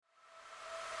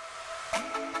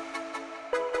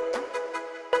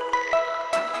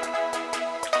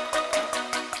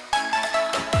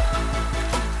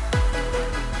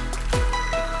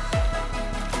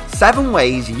7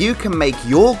 ways you can make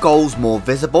your goals more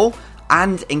visible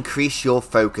and increase your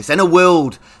focus. In a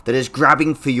world that is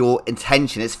grabbing for your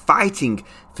attention, it's fighting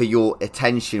for your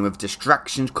attention with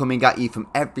distractions coming at you from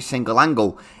every single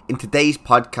angle. In today's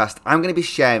podcast, I'm going to be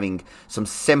sharing some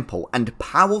simple and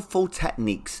powerful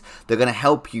techniques that are going to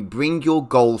help you bring your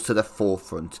goals to the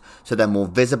forefront, so they're more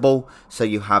visible, so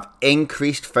you have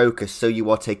increased focus, so you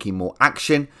are taking more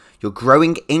action, you're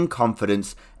growing in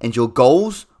confidence, and your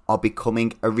goals are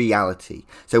becoming a reality.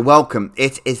 So welcome,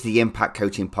 it is the Impact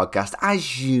Coaching Podcast.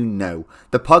 As you know,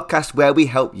 the podcast where we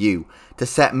help you to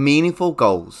set meaningful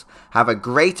goals, have a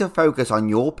greater focus on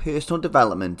your personal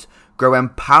development, grow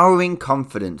empowering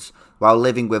confidence while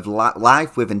living with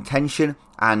life with intention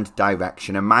and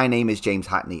direction. And my name is James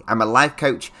Hackney. I'm a life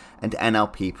coach and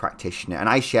NLP practitioner, and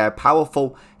I share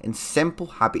powerful and simple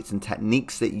habits and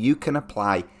techniques that you can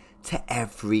apply to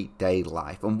everyday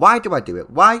life. And why do I do it?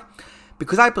 Why?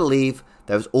 Because I believe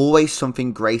there's always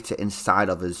something greater inside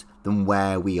of us than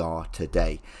where we are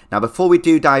today. Now, before we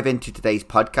do dive into today's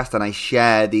podcast and I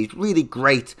share these really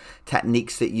great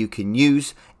techniques that you can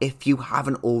use, if you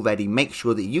haven't already, make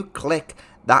sure that you click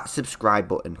that subscribe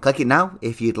button. Click it now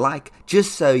if you'd like,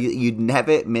 just so you'd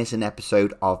never miss an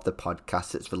episode of the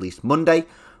podcast that's released Monday,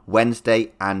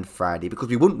 Wednesday and Friday, because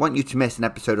we wouldn't want you to miss an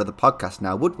episode of the podcast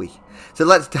now, would we? So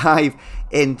let's dive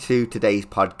into today's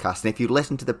podcast. And if you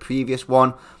listen to the previous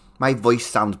one, my voice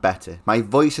sounds better. My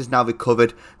voice has now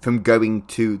recovered from going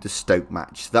to the Stoke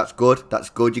match. So that's good.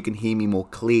 That's good. You can hear me more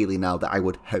clearly now, that I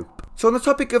would hope. So on the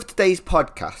topic of today's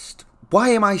podcast, why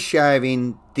am I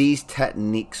sharing these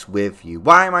techniques with you?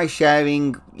 Why am I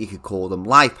sharing, you could call them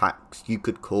life hacks, you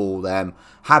could call them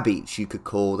habits, you could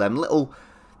call them little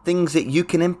things that you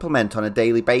can implement on a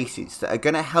daily basis that are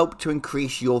going to help to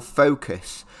increase your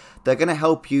focus. They're going to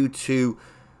help you to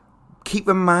keep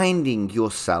reminding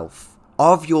yourself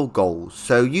of your goals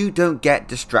so you don't get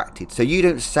distracted, so you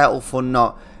don't settle for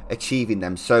not achieving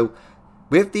them. So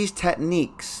with these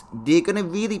techniques, they're going to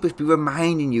really just be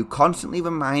reminding you, constantly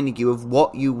reminding you of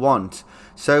what you want,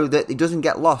 so that it doesn't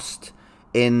get lost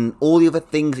in all the other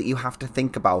things that you have to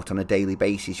think about on a daily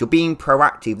basis. You're being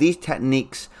proactive. These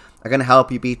techniques are going to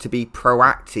help you be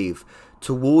proactive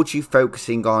towards you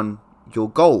focusing on your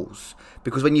goals.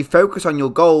 Because when you focus on your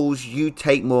goals, you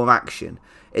take more action.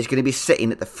 It's going to be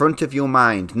sitting at the front of your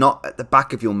mind, not at the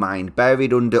back of your mind,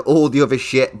 buried under all the other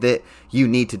shit that you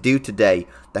need to do today.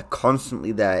 They're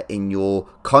constantly there in your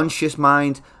conscious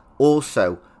mind.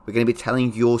 Also, we're going to be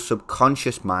telling your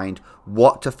subconscious mind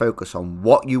what to focus on,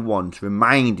 what you want,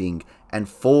 reminding,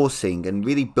 enforcing, and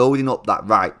really building up that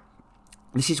right.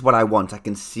 This is what I want. I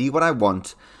can see what I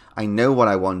want. I know what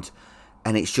I want.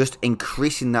 And it's just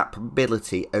increasing that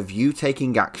probability of you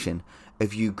taking action,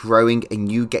 of you growing and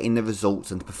you getting the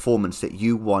results and the performance that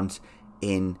you want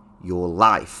in your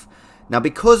life. Now,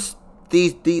 because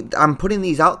I'm putting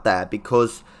these out there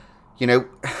because, you know,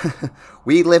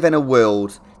 we live in a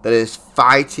world that is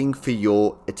fighting for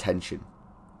your attention.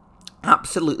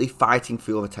 Absolutely fighting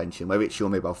for your attention, whether it's your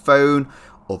mobile phone,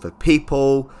 other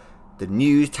people, the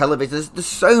news, television. There's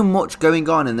so much going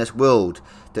on in this world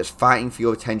that's fighting for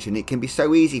your attention. It can be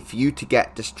so easy for you to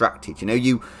get distracted. You know,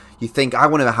 you think, I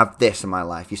want to have this in my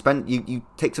life. You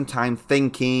take some time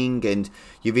thinking and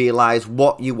you realize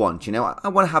what you want. You know, I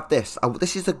want to have this.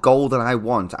 This is the goal that I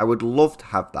want. I would love to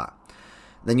have that.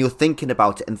 Then you're thinking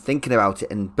about it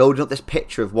and building up this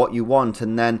picture of what you want.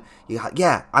 And then you're like,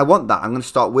 yeah, I want that. I'm going to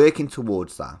start working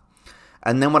towards that.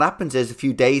 And then what happens is a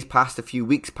few days pass, a few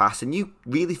weeks pass, and you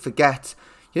really forget.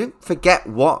 You don't forget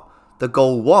what the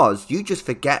goal was. You just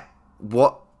forget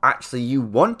what actually you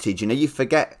wanted. You know, you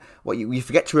forget what you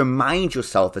forget to remind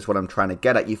yourself is what I'm trying to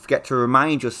get at. You forget to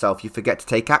remind yourself. You forget to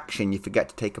take action. You forget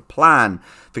to take a plan.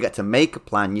 Forget to make a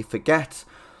plan. You forget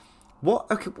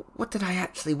what did I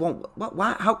actually want?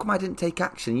 Why? How come I didn't take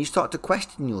action? You start to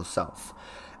question yourself,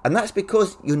 and that's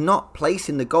because you're not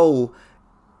placing the goal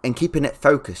and keeping it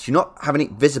focused. You're not having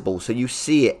it visible, so you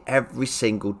see it every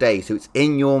single day. So it's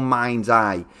in your mind's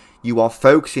eye. You are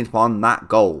focusing on that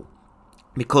goal.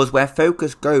 Because where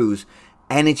focus goes,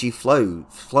 energy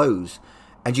flows.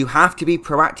 And you have to be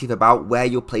proactive about where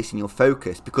you're placing your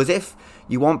focus. Because if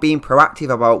you aren't being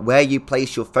proactive about where you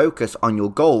place your focus on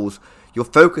your goals, your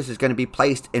focus is going to be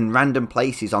placed in random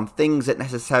places on things that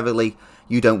necessarily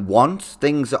you don't want,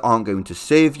 things that aren't going to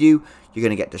serve you. You're going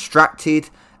to get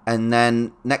distracted. And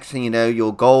then next thing you know,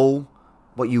 your goal,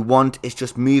 what you want, is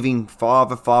just moving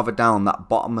farther down that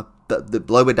bottom, the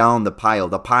lower down the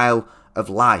pile of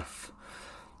life.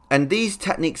 And these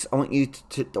techniques I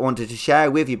wanted to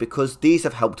share with you because these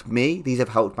have helped me, these have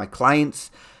helped my clients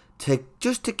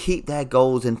to keep their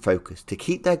goals in focus, to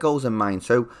keep their goals in mind.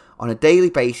 So on a daily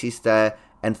basis, they're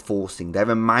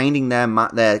reminding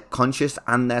their conscious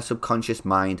and their subconscious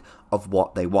mind of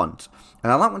what they want.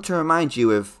 And I want to remind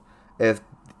you of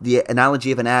the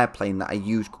analogy of an airplane that I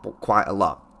use quite a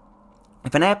lot.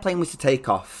 If an airplane was to take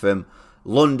off from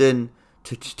London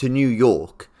to New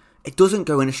York, it doesn't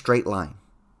go in a straight line.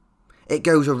 It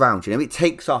goes around, it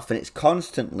takes off and it's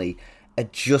constantly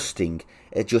adjusting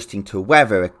to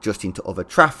weather, adjusting to other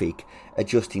traffic,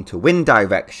 adjusting to wind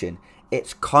direction.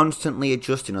 It's constantly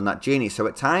adjusting on that journey. So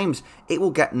at times it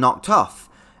will get knocked off,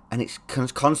 and it's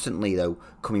constantly though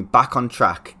coming back on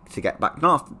track to get knocked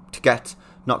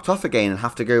off again and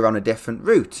have to go around a different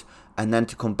route and then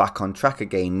to come back on track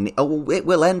again. It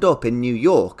will end up in New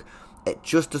York. It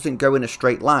just doesn't go in a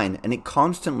straight line, and it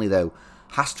constantly though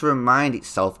has to remind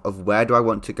itself of where do I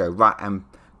want to go. Right, I'm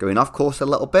going off course a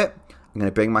little bit. I'm going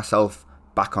to bring myself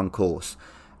back on course.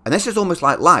 And this is almost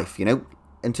like life, in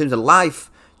terms of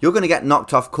life, you're going to get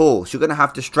knocked off course. You're going to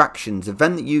have distractions,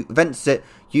 events that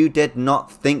you did not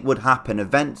think would happen,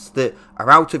 events that are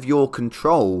out of your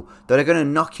control that are going to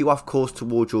knock you off course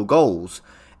towards your goals.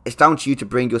 It's down to you to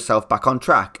bring yourself back on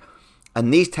track.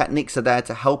 And these techniques are there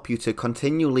to help you to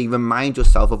continually remind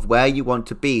yourself of where you want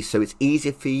to be, so it's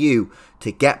easier for you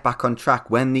to get back on track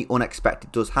when the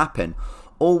unexpected does happen,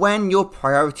 or when your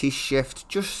priorities shift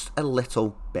just a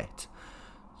little bit.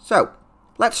 So,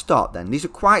 let's start then. These are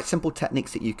quite simple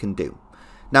techniques that you can do.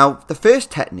 Now, the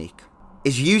first technique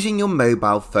is using your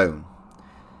mobile phone.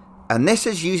 And this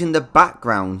is using the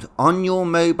background on your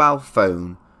mobile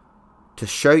phone to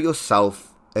show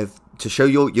yourself of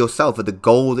the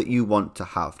goal that you want to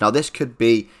have. Now, this could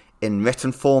be in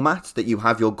written format, that you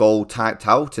have your goal typed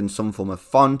out in some form of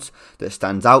font that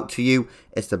stands out to you.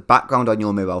 It's the background on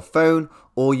your mobile phone,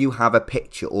 or you have a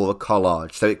picture or a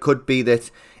collage. So it could be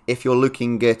that if you're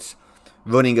looking at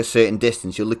running a certain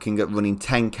distance, you're looking at running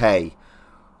 10k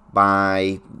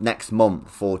by next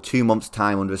month or 2 months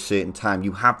time under a certain time,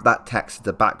 you have that text at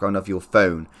the background of your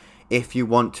phone. If you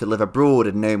want to live abroad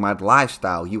a nomad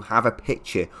lifestyle, you have a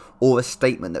picture or a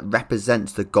statement that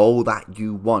represents the goal that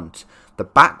you want. The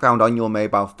background on your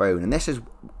mobile phone. And this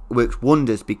works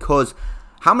wonders, because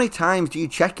how many times do you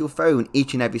check your phone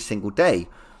each and every single day?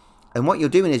 And what you're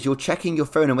doing is you're checking your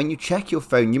phone, and when you check your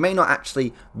phone, you may not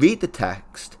actually read the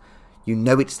text. You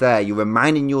know it's there. You're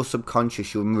reminding your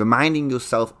subconscious, you're reminding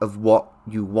yourself of what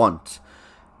you want,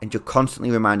 and you're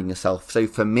constantly reminding yourself. So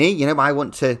for me, I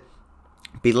want to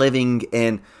be living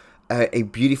in a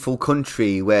beautiful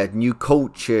country where new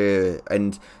culture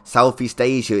and Southeast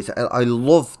Asia. I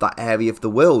love that area of the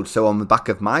world. So on the back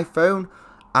of my phone,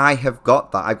 I have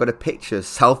got that. I've got a picture of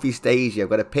Southeast Asia. I've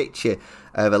got a picture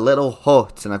of a little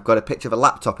hut, and I've got a picture of a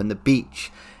laptop and the beach.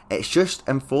 It's just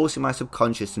enforcing my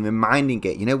subconscious and reminding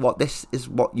it, this is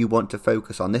what you want to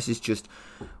focus on. This is just,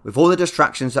 with all the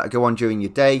distractions that go on during your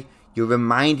day, you're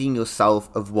reminding yourself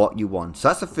of what you want. So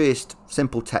that's the first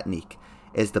simple technique,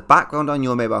 is the background on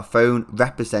your mobile phone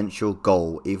represents your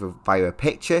goal, either via a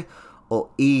picture or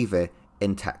either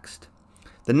in text.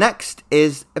 The next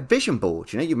is a vision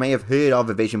board. You may have heard of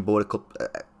a vision board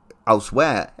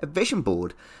elsewhere. A vision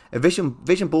board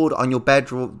on your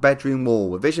bedroom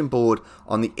wall, a vision board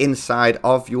on the inside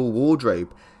of your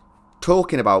wardrobe,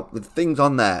 talking about the things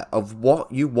on there of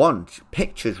what you want,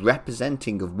 pictures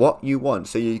representing of what you want,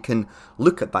 so you can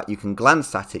look at that, you can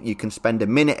glance at it, you can spend a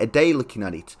minute a day looking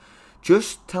at it,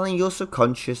 just telling your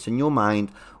subconscious and your mind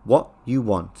what you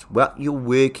want, what you're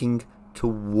working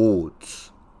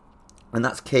towards. And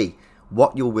that's key,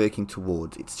 what you're working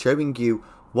towards. It's showing you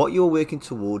what you're working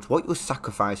towards, what you're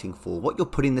sacrificing for, what you're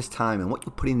putting this time in, what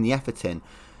you're putting the effort in.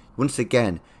 Once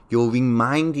again, you're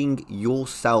reminding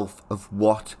yourself of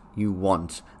what you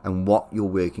want and what you're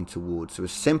working towards. So a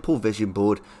simple vision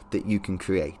board that you can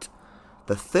create.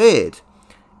 The third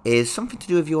is something to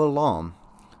do with your alarm.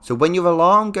 So when your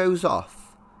alarm goes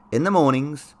off in the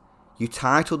mornings, you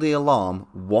title the alarm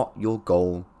what your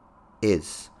goal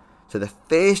is. So the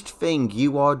first thing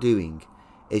you are doing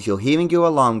is you're hearing your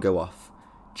alarm go off,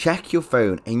 check your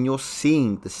phone, and you're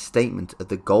seeing the statement of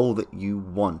the goal that you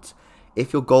want.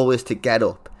 If your goal is to get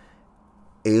up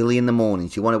early in the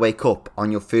mornings, you want to wake up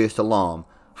on your first alarm,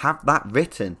 have that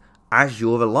written as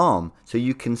your alarm so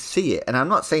you can see it. And I'm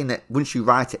not saying that once you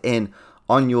write it in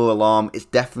on your alarm, it's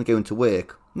definitely going to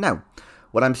work. No.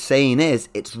 What I'm saying is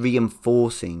it's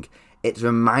reinforcing. It's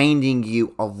reminding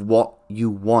you of what you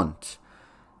want.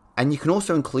 And you can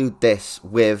also include this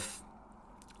with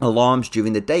alarms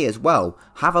during the day as well.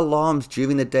 Have alarms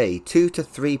during the day, 2 to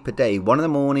 3 per day. 1 in the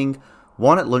morning,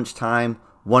 1 at lunchtime,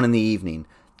 1 in the evening.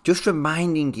 Just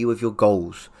reminding you of your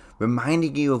goals,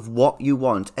 reminding you of what you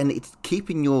want, and it's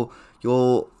keeping your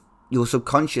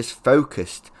subconscious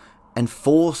focused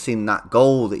enforcing that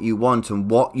goal that you want and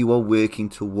what you are working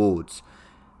towards.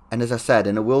 And as I said,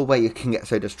 in a world where you can get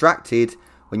so distracted,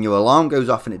 when your alarm goes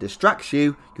off and it distracts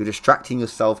you, you're distracting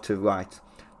yourself to, right,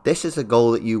 this is a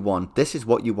goal that you want. This is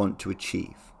what you want to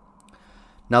achieve.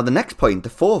 Now, the next point, the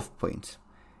fourth point,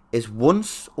 is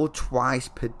once or twice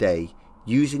per day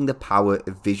using the power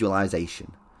of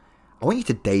visualization. I want you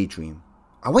to daydream.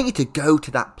 I want you to go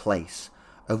to that place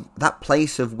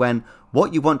of when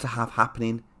what you want to have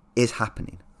happening is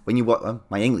happening. When you want,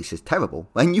 my English is terrible.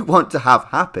 When you want to have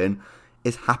happen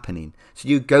is happening. So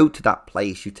you go to that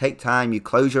place, you take time, you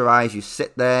close your eyes, you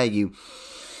sit there, you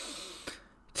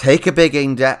take a big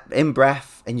in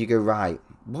breath, and you go, right,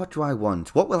 what do I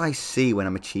want? What will I see when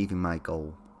I'm achieving my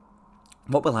goal?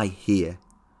 What will I hear?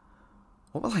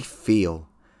 What will I feel?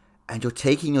 And you're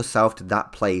taking yourself to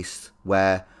that place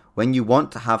where when you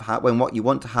want to have when what you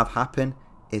want to have happen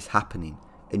is happening,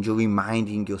 and you're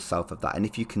reminding yourself of that. And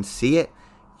if you can see it,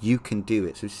 you can do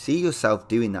it. So see yourself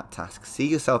doing that task. See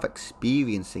yourself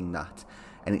experiencing that.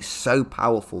 And it's so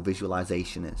powerful,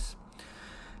 visualization is.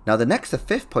 Now, the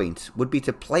fifth point would be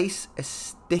to place a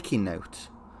sticky note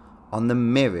on the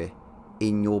mirror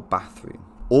in your bathroom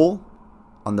or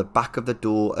on the back of the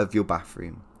door of your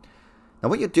bathroom. Now,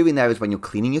 what you're doing there is when you're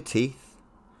cleaning your teeth,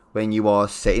 when you are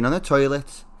sitting on the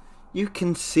toilet, you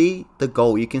can see the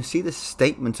goal. You can see the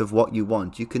statement of what you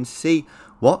want. You can see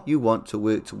what you want to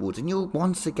work towards. And you're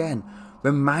once again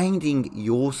reminding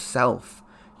yourself.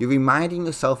 You're reminding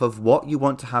yourself of what you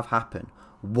want to have happen,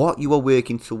 what you are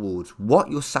working towards,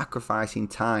 what you're sacrificing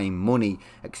time, money,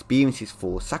 experiences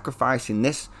for, sacrificing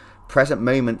this present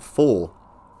moment for,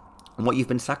 and what you've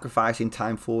been sacrificing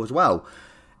time for as well.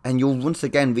 And you're once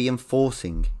again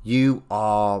reinforcing. You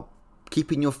are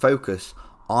keeping your focus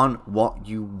on what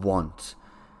you want.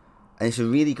 And it's a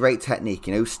really great technique,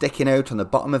 sticking out on the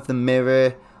bottom of the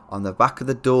mirror, on the back of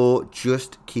the door,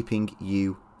 just keeping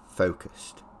you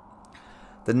focused.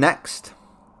 The next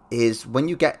is when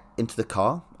you get into the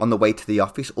car on the way to the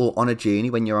office or on a journey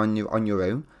when you're on your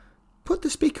own, put the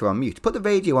speaker on mute, put the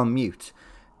radio on mute,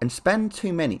 and spend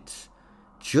 2 minutes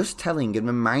just telling and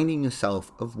reminding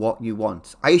yourself of what you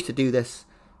want. I used to do this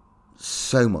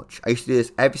so much. I used to do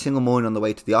this every single morning on the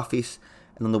way to the office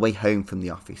and on the way home from the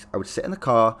office. I would sit in the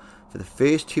car for the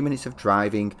first 2 minutes of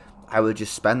driving. I would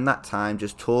just spend that time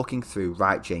just talking through,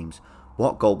 right, James,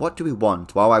 what goal, what do we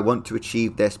want? Well, I want to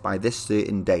achieve this by this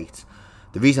certain date.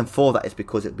 The reason for that is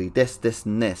because it'll be this, this,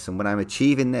 and this. And when I'm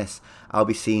achieving this, I'll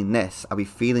be seeing this, I'll be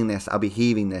feeling this, I'll be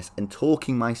hearing this, and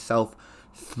talking myself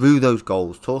through those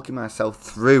goals, talking myself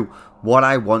through what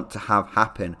I want to have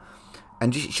happen.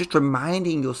 And just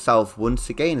reminding yourself once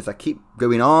again, as I keep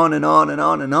going on and on and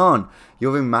on and on,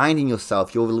 you're reminding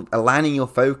yourself, you're aligning your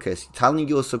focus, telling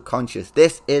your subconscious,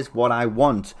 this is what I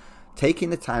want. Taking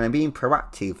the time and being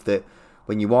proactive that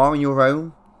when you are on your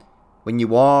own, when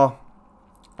you are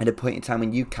at a point in time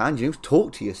when you can,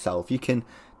 talk to yourself. You can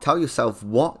tell yourself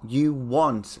what you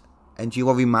want and you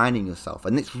are reminding yourself.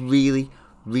 And it's really,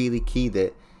 really key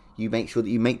that you make sure that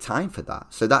you make time for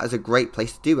that. So that is a great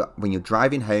place to do it. When you're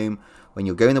driving home, when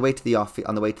you're going on the way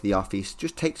to the office,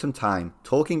 just take some time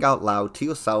talking out loud to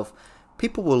yourself.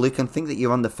 People will look and think that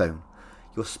you're on the phone.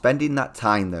 You're spending that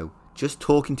time though, just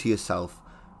talking to yourself,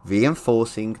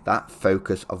 reinforcing that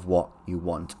focus of what you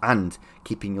want and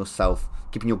keeping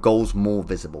your goals more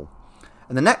visible.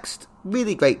 And the next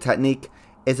really great technique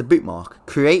is a bookmark.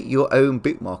 Create your own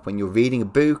bookmark. When you're reading a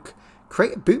book,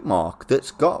 create a bookmark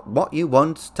that's got what you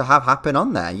want to have happen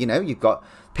on there. You've got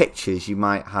pictures, you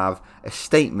might have a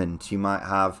statement, you might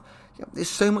have, there's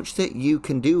so much that you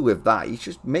can do with that. It's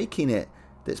just making it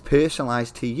that's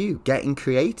personalized to you, getting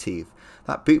creative.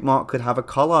 That bookmark could have a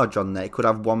collage on there, it could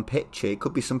have one picture, it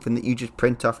could be something that you just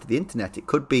print off the internet, it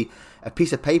could be a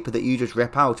piece of paper that you just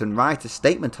rip out and write a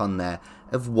statement on there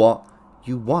of what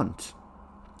you want.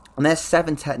 And there's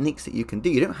 7 techniques that you can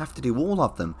do. You don't have to do all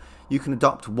of them. You can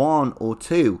adopt 1 or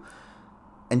 2,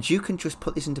 and you can just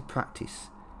put this into practice,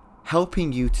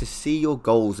 helping you to see your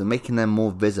goals and making them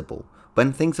more visible.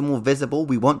 When things are more visible,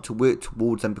 we want to work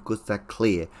towards them because they're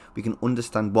clear. We can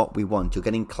understand what we want. You're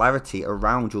getting clarity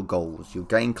around your goals. You're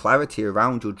getting clarity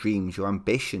around your dreams, your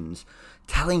ambitions,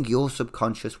 telling your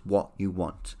subconscious what you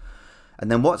want.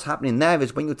 And then what's happening there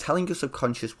is when you're telling your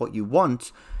subconscious what you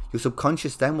want, your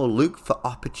subconscious then will look for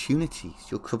opportunities.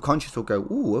 Your subconscious will go,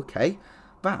 ooh, okay,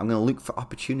 right, I'm going to look for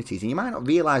opportunities. And you might not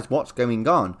realize what's going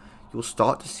on. You'll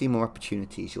start to see more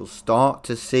opportunities. You'll start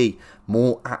to see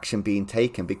more action being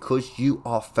taken because you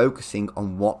are focusing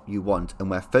on what you want. And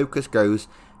where focus goes,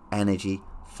 energy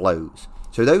flows.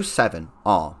 So those 7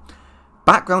 are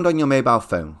background on your mobile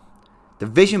phone, the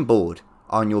vision board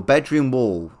on your bedroom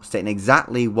wall stating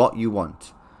exactly what you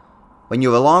want. When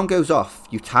your alarm goes off,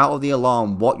 you tell the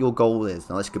alarm what your goal is.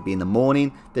 Now, this could be in the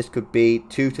morning. This could be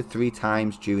 2 to 3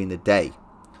 times during the day.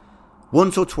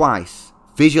 Once or twice,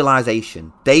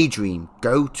 visualization, daydream,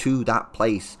 go to that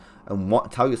place and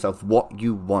tell yourself what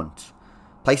you want.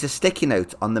 Place a sticky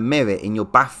note on the mirror in your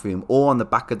bathroom or on the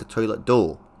back of the toilet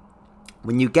door.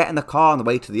 When you get in the car on the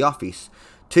way to the office,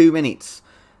 2 minutes,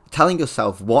 telling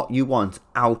yourself what you want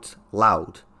out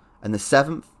loud. And the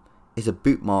 7th is a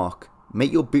bookmark.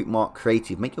 Make your bookmark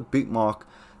creative. Make your bookmark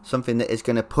something that is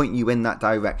going to point you in that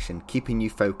direction, keeping you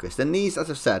focused. And these, as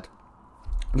I've said,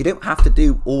 you don't have to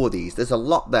do all of these. There's a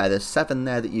lot there. There's 7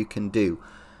 there that you can do.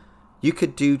 You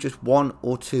could do just 1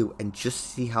 or 2 and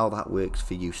just see how that works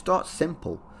for you. Start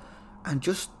simple and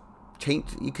just change.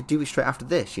 You could do it straight after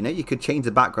this. You could change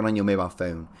the background on your mobile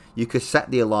phone. You could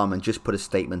set the alarm and just put a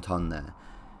statement on there.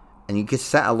 And you could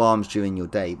set alarms during your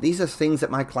day. These are things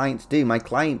that my clients do. My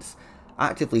clients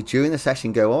actively during the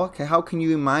session go, oh, okay, how can you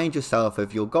remind yourself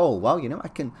of your goal? Well,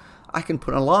 I can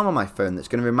put an alarm on my phone that's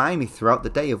going to remind me throughout the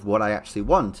day of what I actually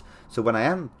want. So when I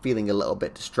am feeling a little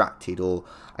bit distracted or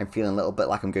I'm feeling a little bit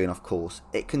like I'm going off course,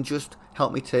 it can just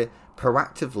help me to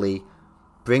proactively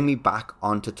bring me back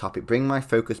onto topic, bring my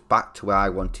focus back to where I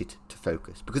want it to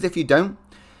focus. Because if you don't,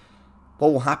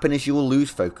 what will happen is you will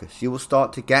lose focus. You will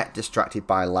start to get distracted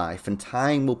by life and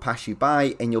time will pass you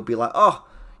by and you'll be like, oh,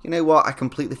 you know what, I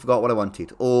completely forgot what I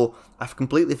wanted. Or I've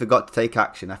completely forgot to take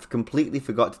action. I've completely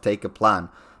forgot to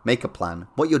make a plan.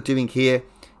 What you're doing here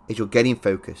is you're getting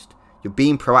focused. You're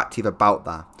being proactive about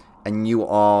that. And you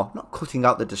are not cutting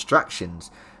out the distractions.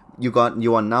 You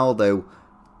are now, though,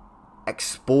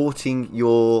 exporting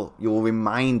your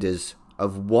reminders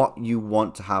of what you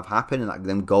want to have happen and like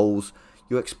them goals.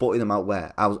 You're exporting them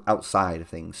outside of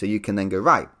things. So you can then go,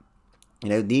 right,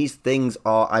 these things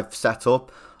I've set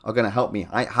up are going to help me.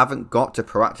 I haven't got to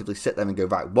proactively sit there and go,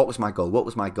 right, what was my goal? What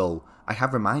was my goal? I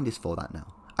have reminders for that now.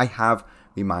 I have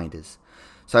reminders.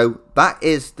 So that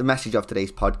is the message of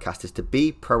today's podcast, is to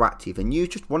be proactive and use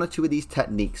just 1 or 2 of these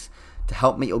techniques to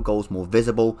help make your goals more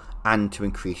visible and to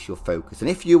increase your focus. And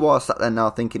if you are sat there now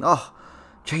thinking, oh,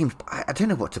 James, I don't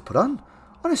know what to put on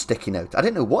a sticky note. I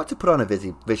don't know what to put on a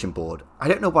vision board. I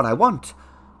don't know what I want.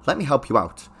 Let me help you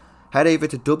out. Head over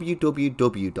to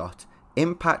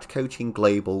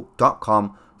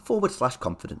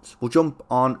www.impactcoachingglobal.com/confidence. We'll jump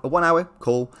on a 1-hour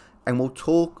call and we'll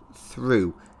talk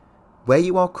through where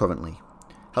you are currently,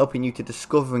 helping you to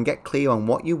discover and get clear on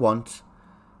what you want,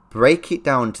 break it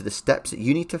down to the steps that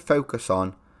you need to focus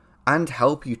on, and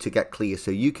help you to get clear so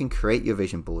you can create your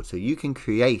vision board, so you can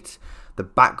create the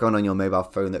background on your mobile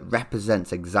phone that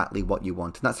represents exactly what you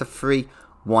want. And that's a free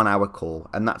 1-hour call.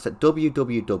 And that's at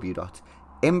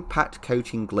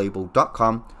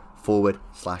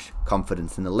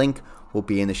www.impactcoachingglobal.com/confidence. And the link will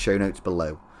be in the show notes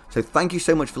below. So thank you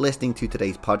so much for listening to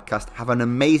today's podcast. Have an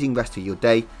amazing rest of your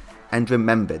day. And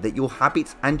remember that your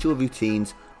habits and your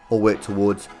routines will work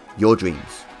towards your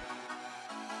dreams.